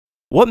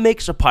What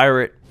makes a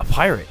pirate a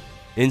pirate?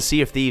 In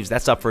Sea of Thieves,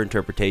 that's up for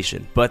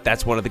interpretation, but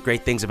that's one of the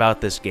great things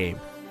about this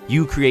game.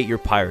 You create your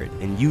pirate,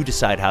 and you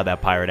decide how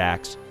that pirate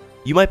acts.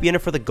 You might be in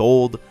it for the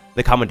gold, the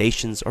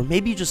accommodations, or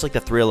maybe you just like the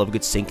thrill of a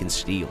good sink and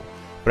steal.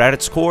 But at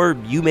its core,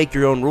 you make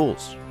your own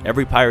rules.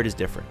 Every pirate is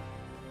different.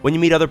 When you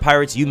meet other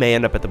pirates, you may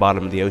end up at the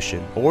bottom of the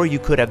ocean, or you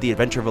could have the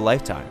adventure of a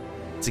lifetime.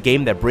 It's a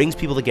game that brings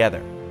people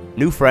together.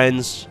 New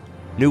friends,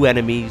 new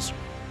enemies,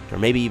 or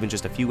maybe even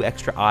just a few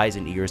extra eyes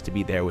and ears to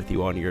be there with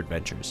you on your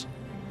adventures.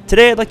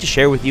 Today I'd like to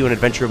share with you an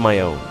adventure of my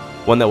own,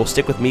 one that will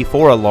stick with me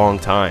for a long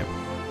time.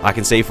 I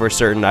can say for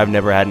certain I've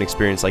never had an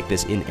experience like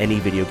this in any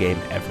video game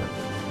ever.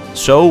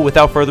 So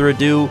without further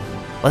ado,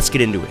 let's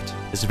get into it.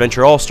 This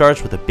adventure all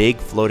starts with a big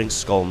floating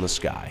skull in the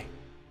sky.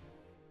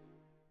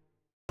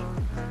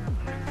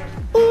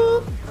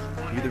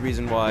 You're the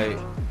reason why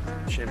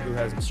shampoo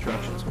has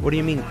instructions. What do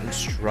you mean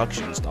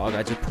instructions, dog?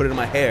 I just put it in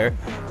my hair.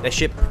 That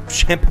shit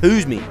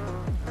shampoos me.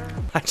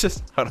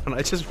 Hold on,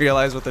 I just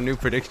realized what the new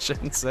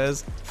prediction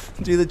says.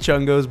 Do the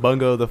chungos,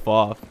 bungo the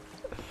foff.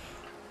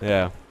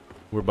 Yeah,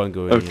 we're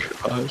bungoing.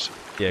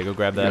 Okay, yeah, go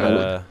grab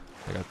that.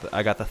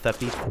 I got the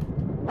theppy.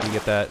 You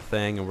get that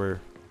thing, and we're.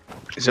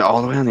 Is it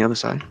all the way on the other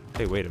side?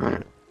 Hey, wait a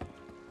minute.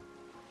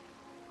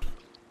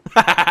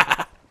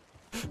 Got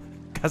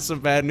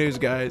some bad news,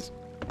 guys.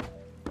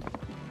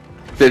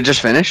 Did it just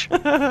finish?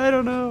 I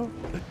don't know.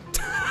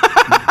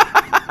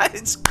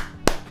 It's.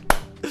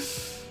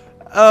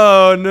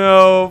 Oh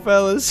no,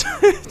 fellas.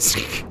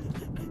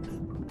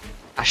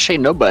 I see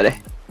nobody.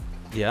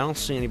 Yeah, I don't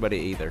see anybody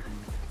either.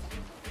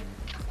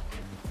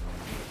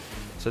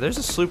 So there's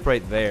a sloop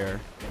right there.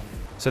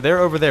 So they're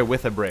over there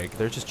with a brig.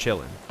 They're just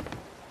chilling,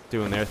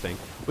 doing their thing.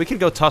 We can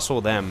go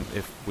tussle them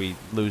if we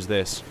lose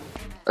this.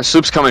 The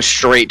sloop's coming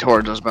straight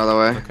towards us, by the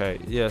way. Okay,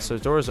 yeah, so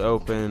doors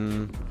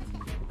open.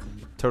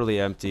 Totally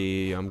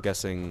empty. I'm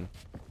guessing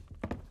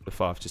the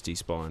FOF just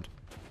despawned.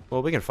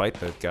 Well, we can fight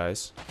those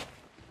guys.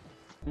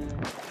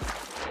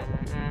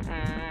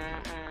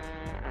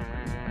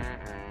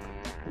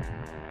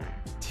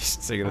 He's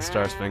singing the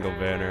Star Spangled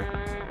Banner.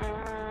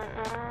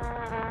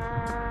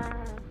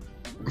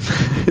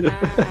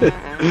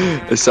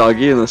 Is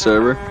Soggy in the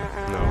server?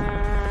 No.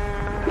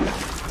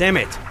 Damn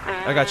it!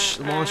 I got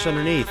launched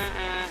underneath.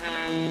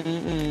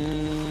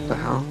 What the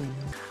hell?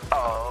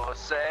 Oh,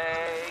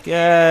 say.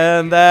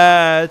 Can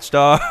that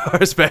Star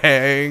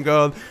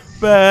Spangled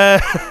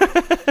Banner?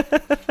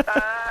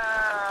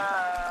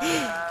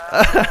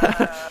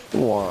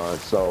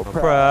 Once so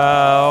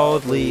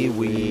Proudly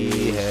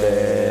we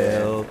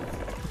hailed.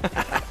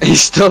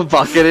 He's still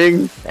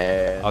bucketing.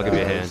 and I'll give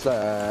you a hand. the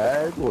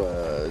flag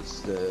was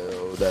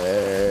still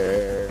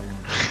there.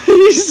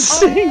 He's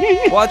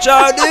singing. Watch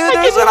out, dude!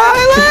 There's an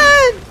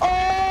island!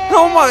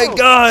 Oh my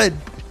god!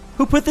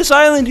 Who put this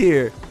island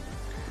here?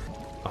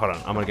 Hold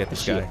on, I'm gonna get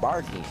this guy.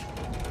 Barking.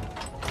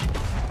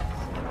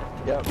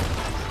 Yep.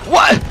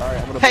 What? All right,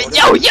 I'm gonna Hey, board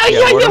yo, it.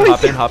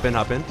 yo. Hop in.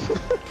 All right,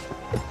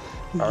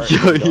 Yo,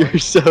 keep going. you're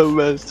so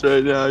messed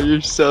right now.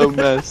 You're so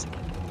messed.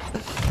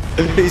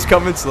 He's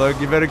coming, Slug.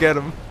 You better get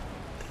him.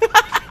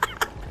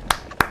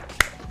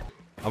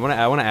 I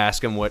wanna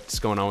ask him what's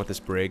going on with this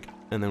brig,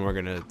 and then we're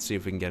gonna see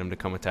if we can get him to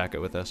come attack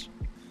it with us.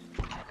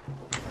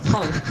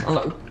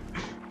 Hello.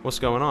 What's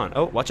going on?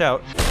 Oh, watch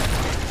out!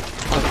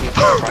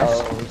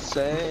 Oh,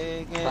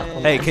 singing.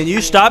 Hey, can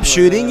you stop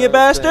shooting, you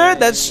bastard?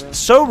 That's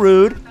so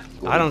rude.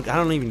 I don't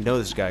even know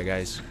this guy,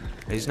 guys.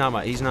 He's not.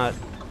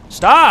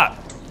 Stop!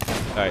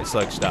 All right,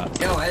 Slug, stop.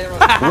 Yo,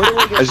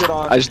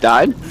 I just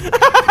died.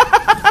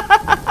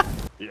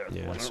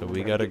 Yeah, so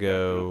we gotta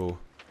go.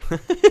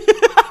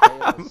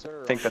 I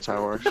think that's how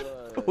it works.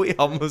 We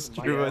almost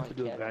drew it.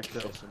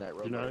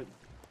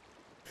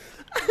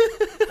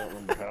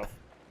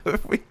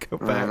 If we go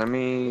Alright, back. let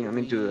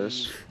me do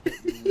this.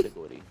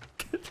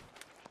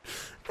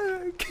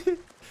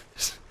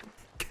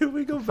 Can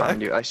we go back?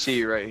 Find you. I see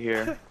you right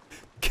here.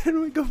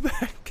 Can we go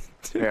back?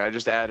 Here, I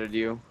just added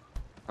you.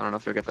 I don't know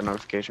if you'll get the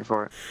notification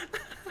for it.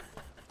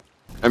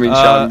 I mean,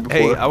 Sean, before.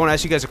 Hey, I want to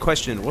ask you guys a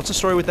question. What's the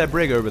story with that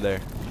brig over there?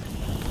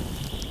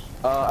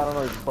 I don't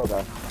know what you call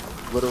that.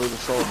 Literally the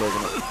solo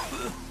breaking it.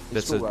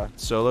 That's cool a guy.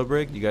 solo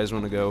brig? You guys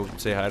want to go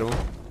say hi to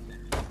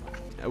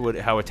him?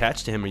 How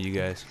attached to him are you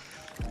guys?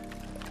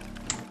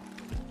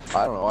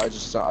 I don't know. I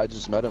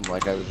just met him.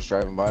 Like I was just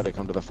driving by to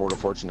come to the Fort of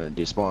Fortune and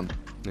it despawned.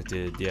 It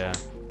did, yeah.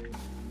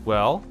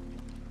 Well,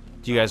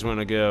 do you guys want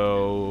to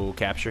go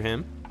capture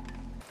him?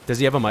 Does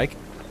he have a mic?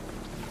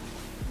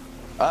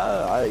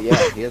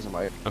 Yeah, he has a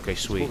mic. Okay, He's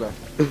a sweet. cool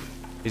guy.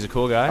 He's a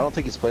cool I guy? don't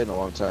think he's played in a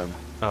long time.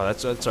 Oh,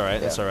 that's all right.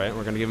 That's Yeah. all right.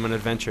 We're going to give him an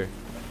adventure.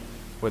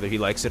 Whether he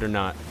likes it or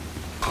not.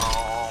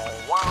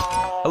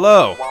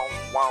 Hello.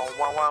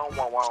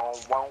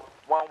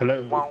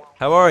 Hello.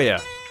 How are you?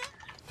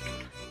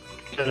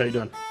 Good, how you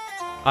doing?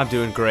 I'm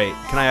doing great.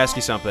 Can I ask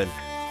you something?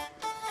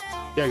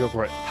 Yeah, go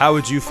for it. How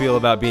would you feel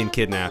about being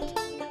kidnapped?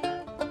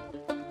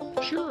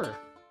 Sure.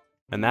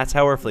 And that's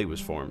how our fleet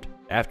was formed.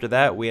 After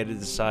that, we had to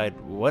decide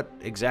what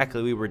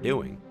exactly we were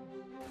doing.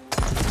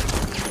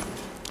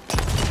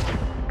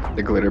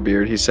 The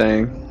Glitterbeard, he's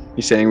saying.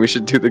 You saying we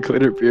should do the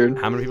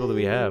GLITTERBEARD? How many people do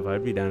we have?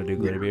 I'd be down to do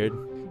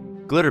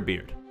GLITTERBEARD.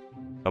 GLITTERBEARD,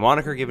 a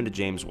moniker given to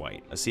James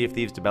White, a Sea of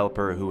Thieves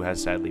developer who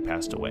has sadly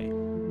passed away.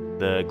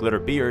 The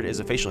GLITTERBEARD is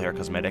a facial hair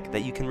cosmetic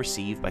that you can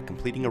receive by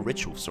completing a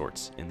ritual of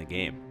sorts in the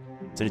game.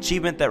 It's an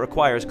achievement that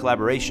requires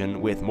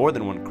collaboration with more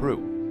than one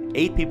crew.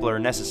 8 people are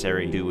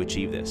necessary to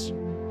achieve this.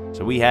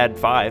 So we had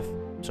 5,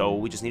 so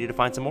we just needed to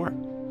find some more.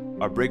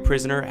 Our brig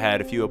prisoner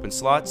had a few open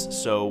slots,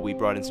 so we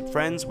brought in some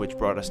friends, which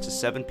brought us to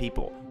 7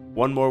 people.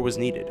 1 more was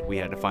needed. We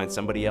had to find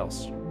somebody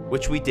else,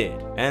 which we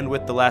did. And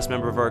with the last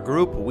member of our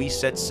group, we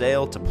set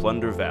sail to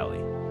Plunder Valley.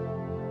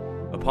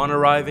 Upon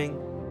arriving,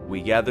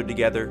 we gathered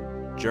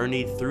together,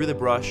 journeyed through the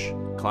brush,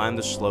 climbed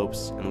the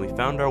slopes, and we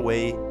found our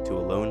way to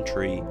a lone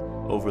tree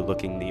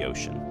overlooking the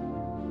ocean.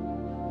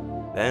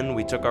 Then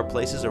we took our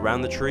places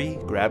around the tree,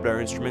 grabbed our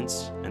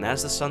instruments, and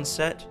as the sun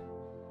set,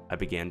 I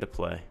began to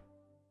play.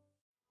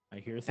 I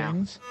hear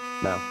things.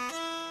 No.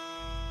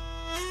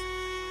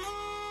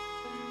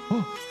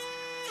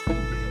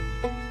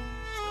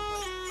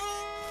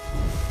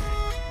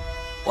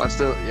 Once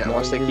they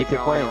you need keep to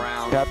going playing.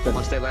 around, Captain.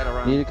 once they let You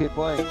around. need to keep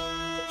playing.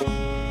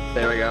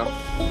 There we go.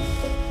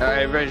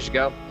 Alright, everybody just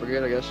go. We're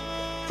good, I guess.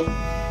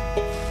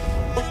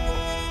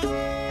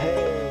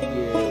 Hell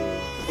yeah.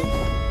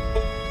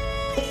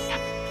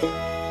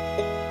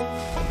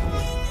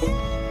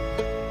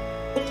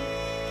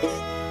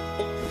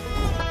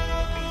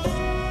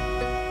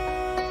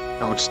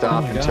 Don't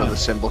stop Oh my until God. the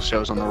symbol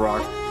shows on the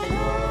rock.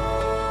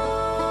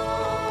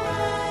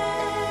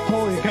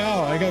 Holy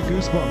cow! I got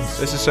goosebumps.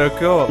 This is so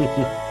cool.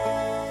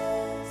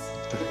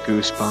 The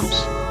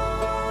goosebumps.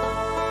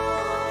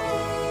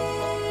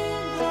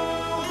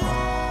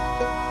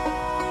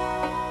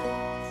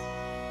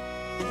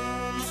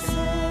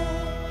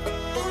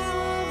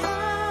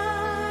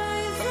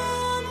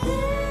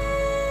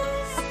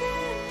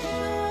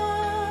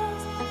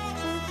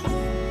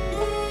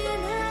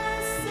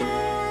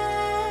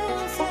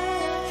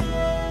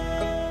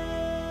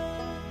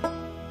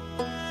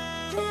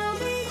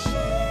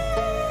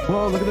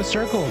 Whoa! Look at the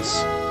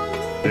circles.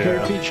 Look at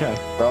your feet, Chef.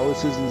 Bro,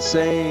 this is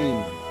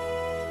insane.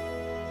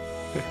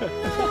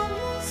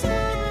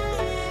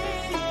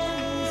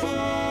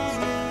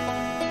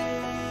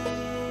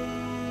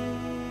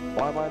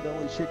 Why am I the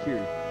only chick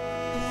here?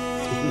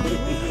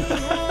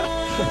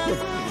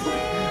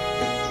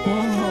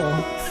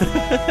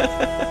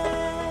 Whoa!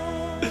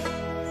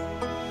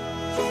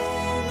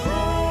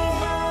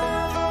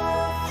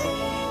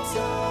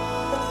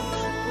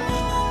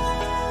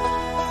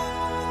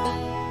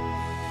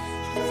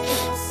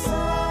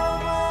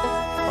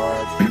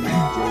 Alright,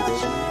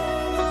 JW.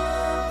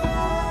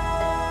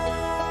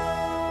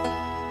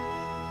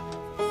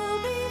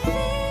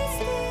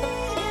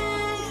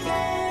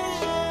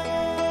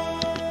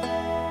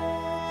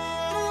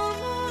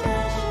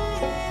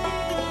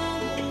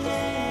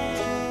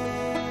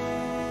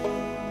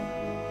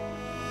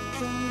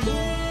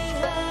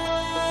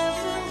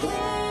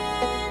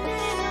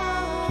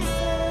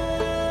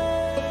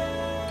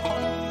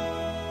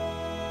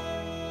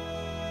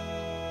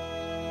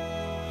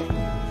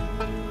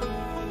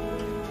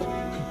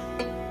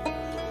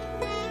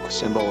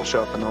 Symbol will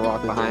show up in the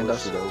rock behind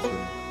us. Should open.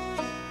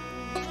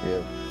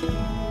 Yeah.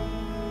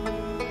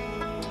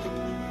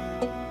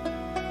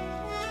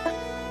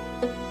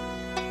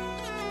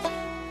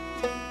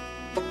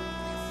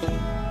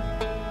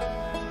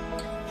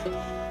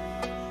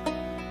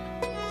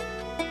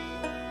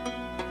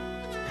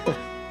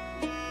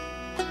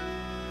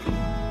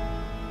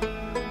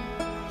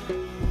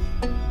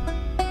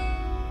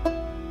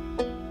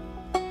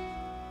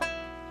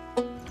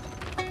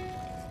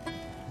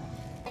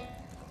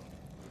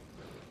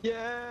 Yay!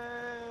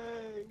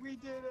 We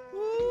did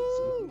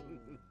it!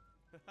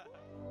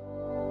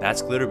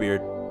 That's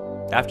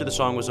GLITTERBEARD. After the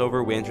song was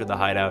over, we entered the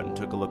hideout and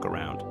took a look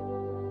around.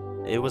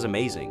 It was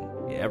amazing,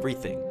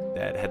 everything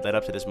that had led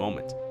up to this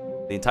moment.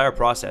 The entire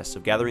process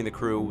of gathering the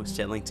crew,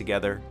 sailing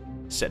together,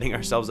 setting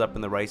ourselves up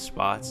in the right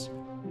spots,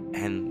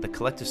 and the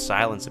collective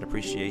silence and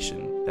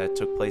appreciation that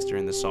took place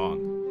during the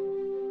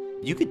song.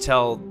 You could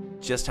tell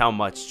just how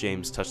much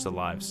James touched the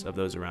lives of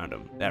those around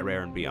him, at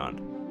Rare and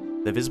beyond.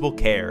 The visible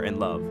care and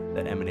love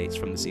that emanates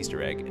from this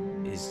Easter egg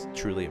is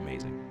truly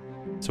amazing.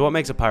 So what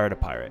makes a pirate a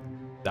pirate?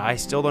 I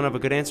still don't have a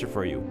good answer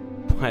for you,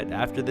 but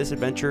after this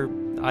adventure,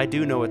 I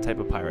do know what type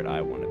of pirate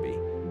I want to be.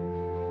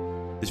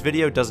 This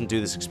video doesn't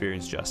do this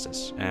experience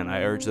justice, and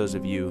I urge those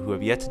of you who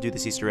have yet to do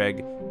this Easter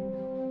egg,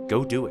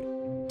 go do it.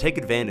 Take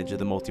advantage of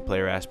the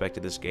multiplayer aspect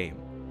of this game.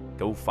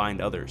 Go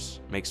find others,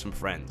 make some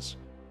friends,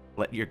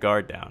 let your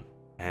guard down,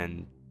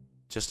 and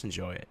just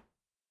enjoy it.